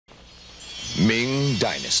Ming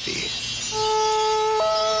Dynasty,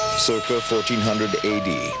 circa 1400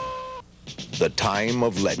 AD, the time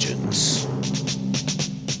of legends.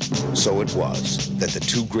 So it was that the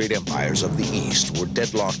two great empires of the East were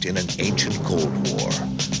deadlocked in an ancient Cold War,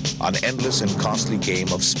 an endless and costly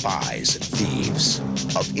game of spies and thieves,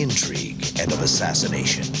 of intrigue and of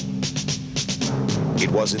assassination. It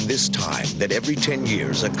was in this time that every 10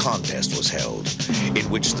 years a contest was held, in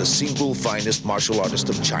which the single finest martial artist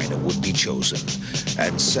of China would be chosen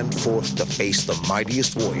and sent forth to face the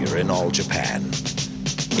mightiest warrior in all Japan,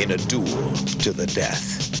 in a duel to the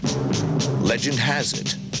death. Legend has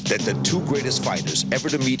it that the two greatest fighters ever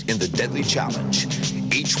to meet in the deadly challenge,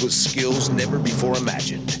 each with skills never before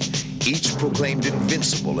imagined, each proclaimed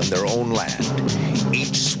invincible in their own land,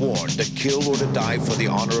 each sworn to kill or to die for the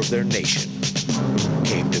honor of their nation,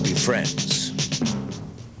 came to be friends.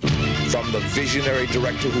 From the visionary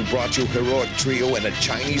director who brought you Heroic Trio and a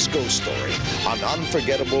Chinese ghost story, an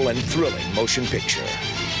unforgettable and thrilling motion picture,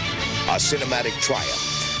 a cinematic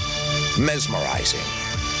triumph, mesmerizing,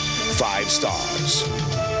 5 stars,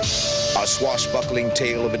 a swashbuckling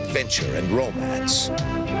tale of adventure and romance,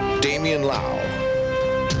 Damien Lau,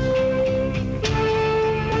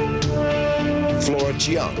 Flora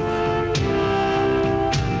Chiang,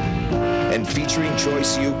 and featuring Tsui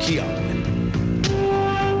Siu-tung.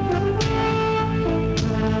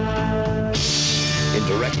 In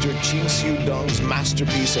director Ching Siu-tung's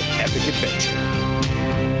masterpiece of epic adventure,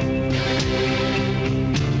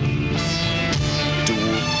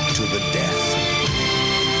 Duel to the Death.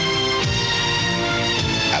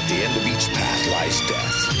 At the end of each path lies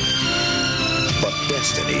death, but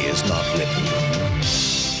destiny is not written.